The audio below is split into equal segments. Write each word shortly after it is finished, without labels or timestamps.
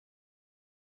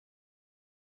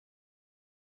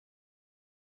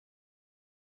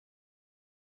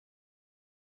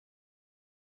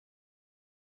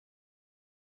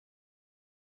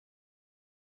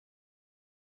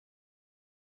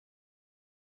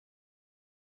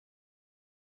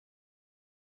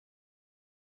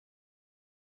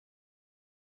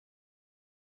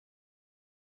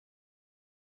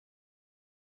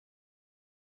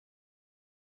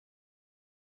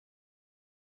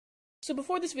So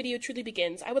before this video truly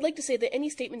begins, I would like to say that any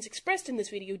statements expressed in this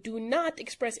video do not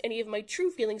express any of my true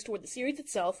feelings toward the series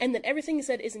itself, and that everything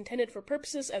said is intended for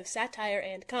purposes of satire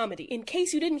and comedy. In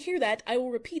case you didn't hear that, I will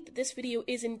repeat that this video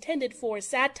is intended for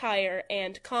satire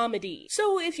and comedy.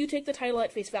 So if you take the title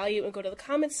at face value and go to the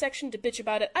comments section to bitch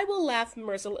about it, I will laugh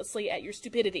mercilessly at your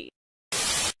stupidity.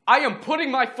 I am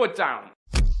putting my foot down.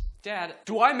 Dad,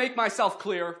 do I make myself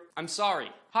clear? I'm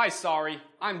sorry. Hi, sorry.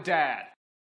 I'm Dad.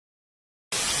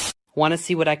 Want to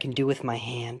see what I can do with my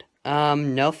hand?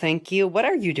 No thank you. What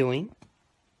are you doing?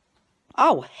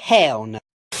 Oh, hell no.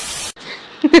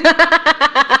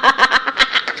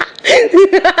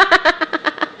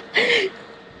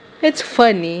 It's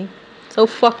funny, so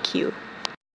fuck you.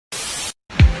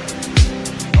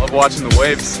 I love watching the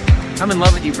waves. I'm in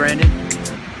love with you, Brandon.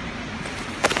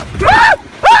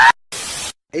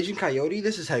 Agent Coyote,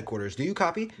 this is headquarters. Do you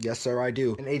copy? Yes, sir, I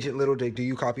do. And Agent Little Dick, do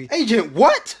you copy? Agent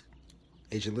what?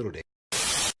 Agent Little Dick.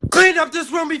 Clean up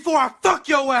this room before I fuck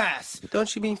your ass!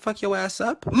 Don't you mean fuck your ass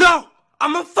up? No!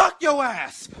 I'ma fuck your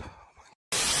ass!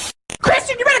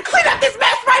 Christian, you better clean up this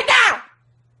mess right now!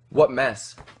 What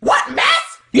mess? What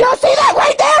mess? You don't see that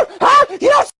right there? Huh? You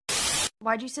don't.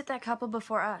 Why'd you sit that couple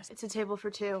before us? It's a table for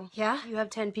two. Yeah? You have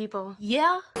 10 people.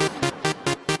 Yeah?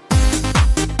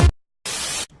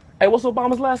 Hey, what's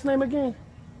Obama's last name again?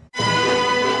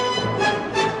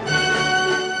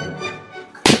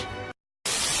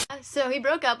 So he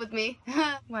broke up with me.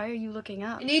 Why are you looking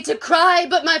up? I need to cry,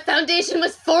 but my foundation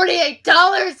was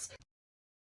 $48!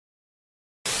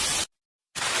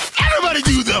 Everybody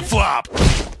do the flop!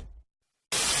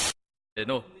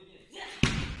 No.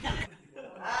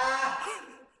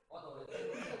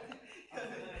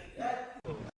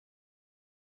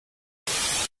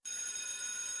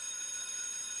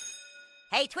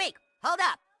 Hey, Tweak, hold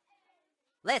up.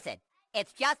 Listen,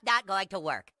 it's just not going to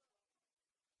work.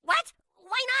 What?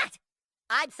 Why not?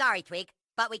 I'm sorry, Tweak,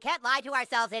 but we can't lie to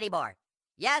ourselves anymore.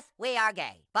 Yes, we are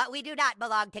gay, but we do not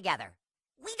belong together.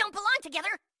 We don't belong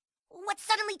together? What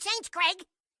suddenly changed, Craig?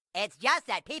 It's just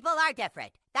that people are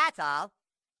different, that's all.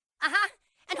 Uh-huh.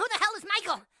 And who the hell is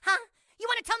Michael? Huh? You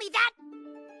want to tell me that?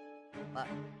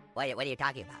 What are you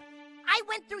talking about? I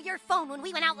went through your phone when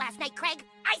we went out last night, Craig.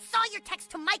 I saw your text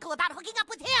to Michael about hooking up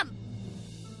with him.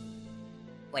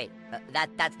 Wait,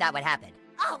 that's not what happened.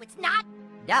 Oh, it's not?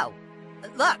 No.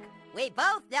 Look, we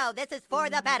both know this is for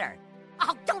the better.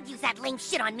 Oh, don't use that lame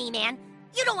shit on me, man.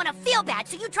 You don't want to feel bad,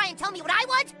 so you try and tell me what I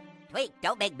want? Tweak,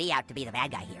 don't make me out to be the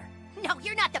bad guy here. No,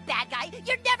 you're not the bad guy.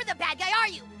 You're never the bad guy, are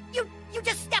you? You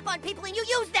just step on people and you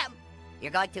use them.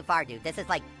 You're going too far, dude. This is,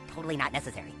 like, totally not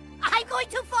necessary. I'm going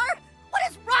too far? What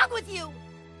is wrong with you?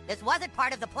 This wasn't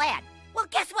part of the plan. Well,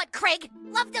 guess what, Craig?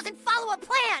 Love doesn't follow a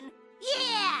plan.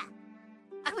 Yeah!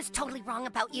 I was totally wrong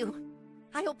about you.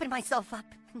 I opened myself up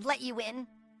and let you in.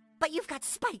 But you've got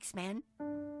spikes, man.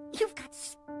 You've got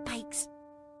spikes.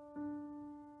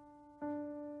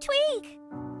 Tweak!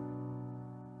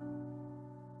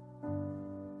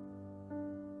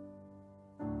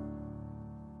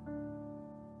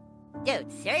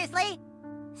 Dude, seriously?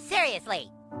 Seriously?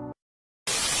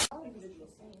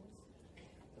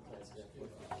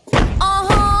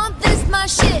 This my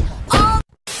shit.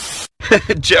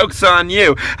 Joke's on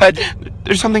you.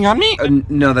 There's something on me?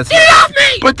 No, that's Get off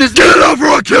me! But this— Get it off or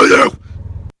I'll kill you!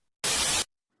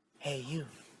 Hey, you.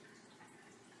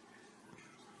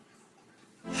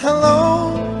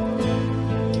 Hello?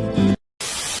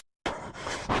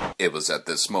 It was at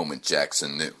this moment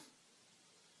Jackson knew.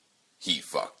 He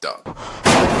fucked up.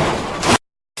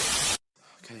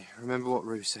 Okay, remember what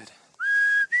Rue said.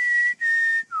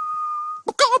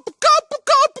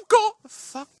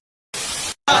 Fuck.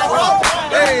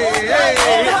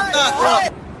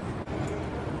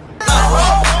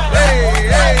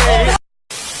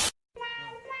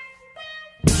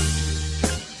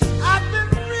 I've been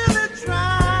really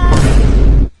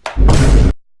trying.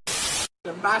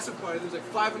 A massive party. There's like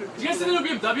 500 people. Did you guys see the new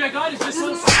BMW I got? It's just so.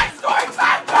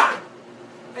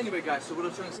 Anyway, guys, so what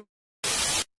I'm trying to say.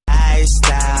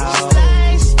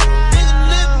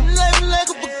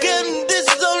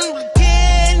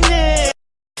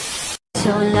 So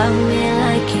love me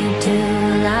like you do,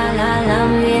 la la,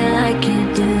 love me like you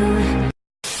do.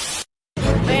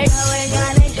 We're going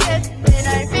on a trip in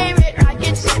our favorite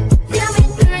rocket ship,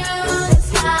 zooming through the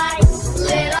sky.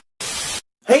 Little.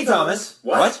 Hey, Thomas.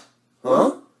 What?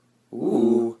 Huh?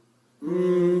 Ooh.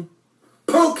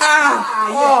 Poke!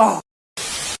 Ah! Oh!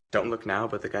 Don't look now,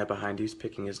 but the guy behind you's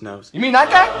picking his nose. You mean that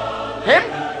guy? Him?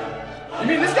 You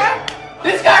mean this guy?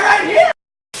 This guy right here?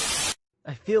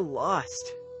 I feel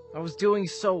lost. I was doing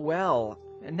so well,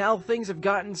 and now things have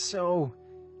gotten so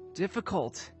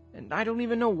difficult, and I don't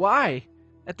even know why.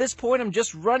 At this point, I'm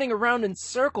just running around in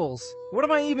circles. What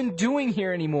am I even doing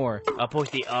here anymore? I'll push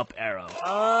the up arrow.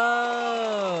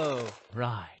 Oh,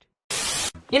 Right.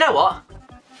 You know what?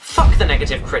 Fuck the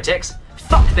negative critics.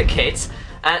 Fuck the kids.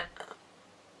 And...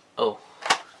 oh.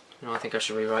 No, I think I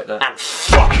should rewrite that. And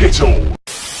fuck it all!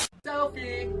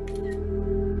 Selfie!